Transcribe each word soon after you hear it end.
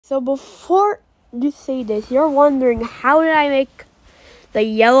So before you say this, you're wondering, how did I make the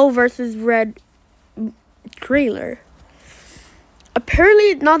yellow versus red trailer? Apparently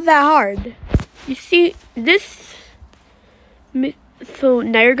it's not that hard. You see this, so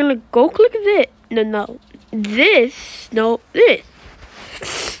now you're gonna go click this, this,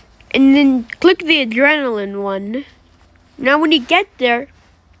 and then click the adrenaline one. Now when you get there,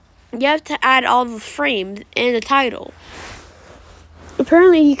 you have to add all the frames and the title.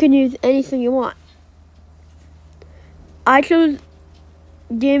 Apparently you can use anything you want. I chose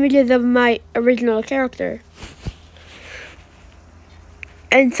the images of my original character.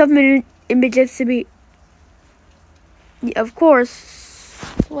 And some images to be, of course,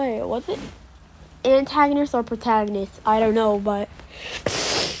 wait, was it antagonist or protagonist? I don't know, but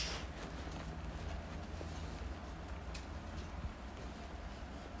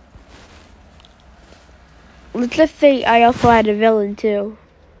let's just say I also had a villain too.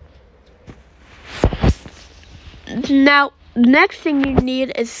 Now, the next thing you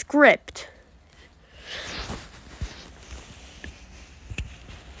need is script.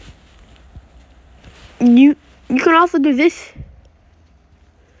 You can also do this,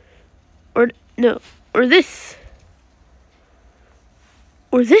 or no, or this,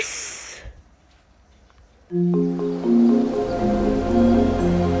 or this,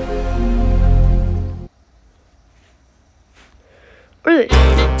 or this.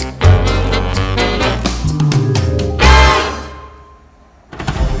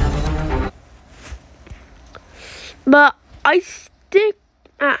 But I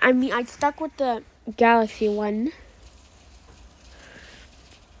stuck with the Galaxy one.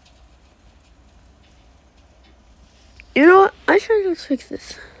 You know what? I should just fix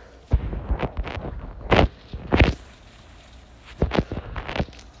this.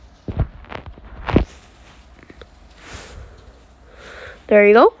 There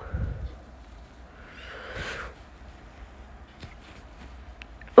you go.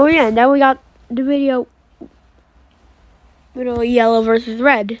 Oh yeah, now we got the video, yellow versus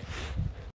red.